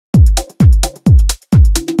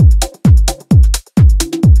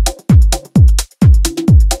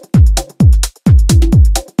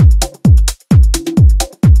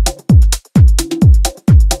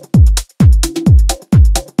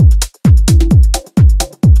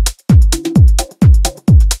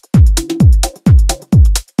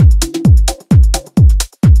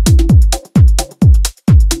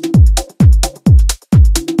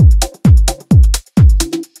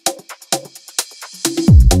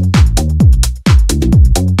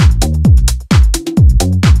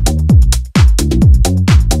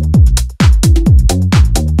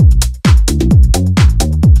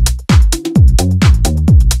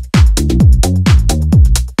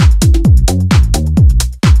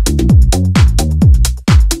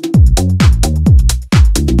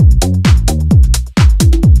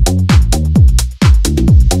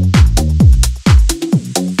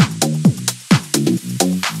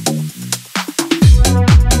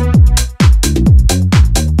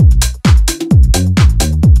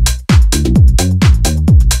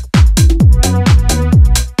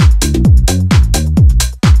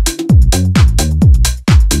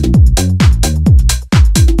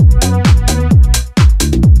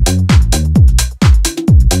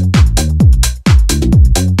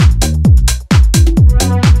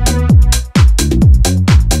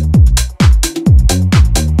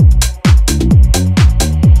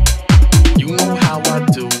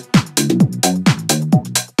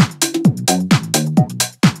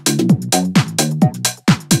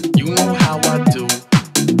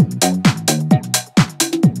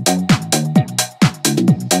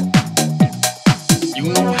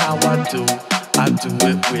do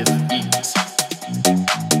it with ease.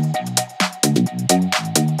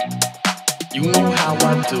 You know how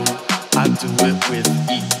I do it with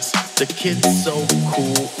ease. The kid's so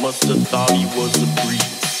cool, must have thought he was a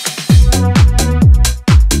breeze.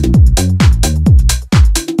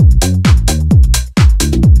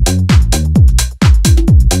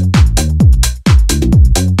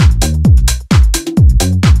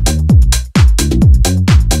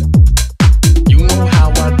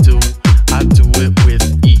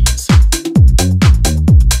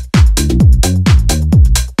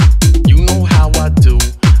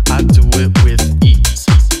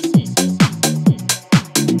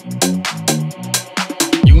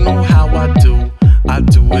 I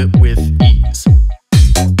do it with ease.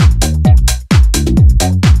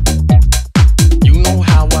 You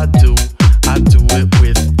know how I do it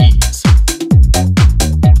with ease.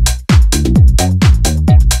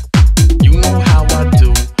 You know how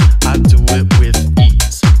I do it with ease.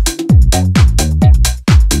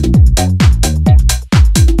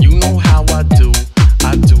 You know how I do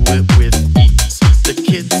it with ease. The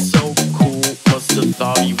kid's so cool, must have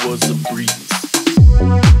thought he was a breeze.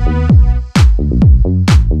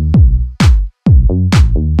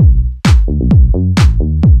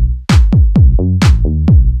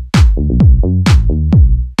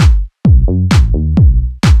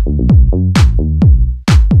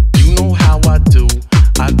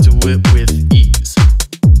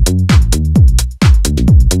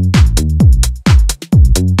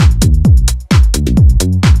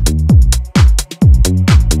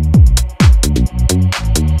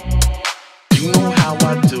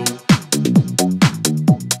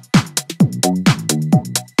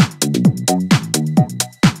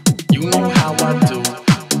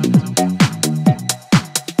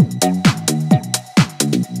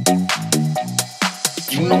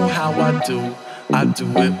 You know how I do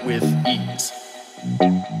it with ease.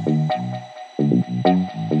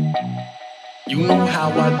 You know how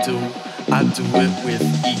I do it with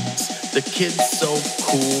ease. The kid's so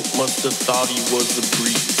cool, must have thought he was a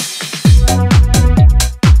breeze.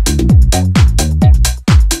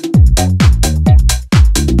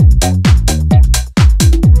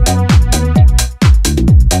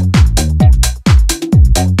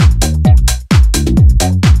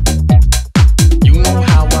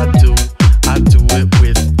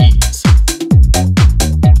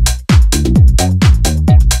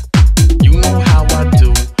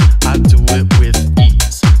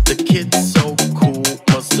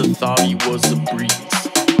 Thought he was a breeze.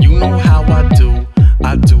 You know how I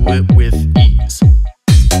do it with ease.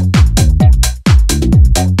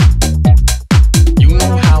 You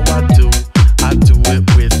know how I do it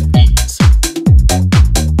with ease.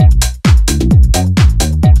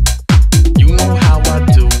 You know how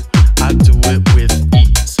I do it with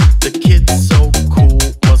ease. The kid's so cool,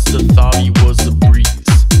 must have thought he was a breeze.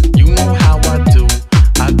 You know how I do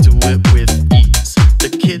it with ease. The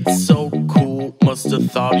kid's so cool, must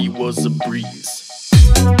have thought he was a breeze.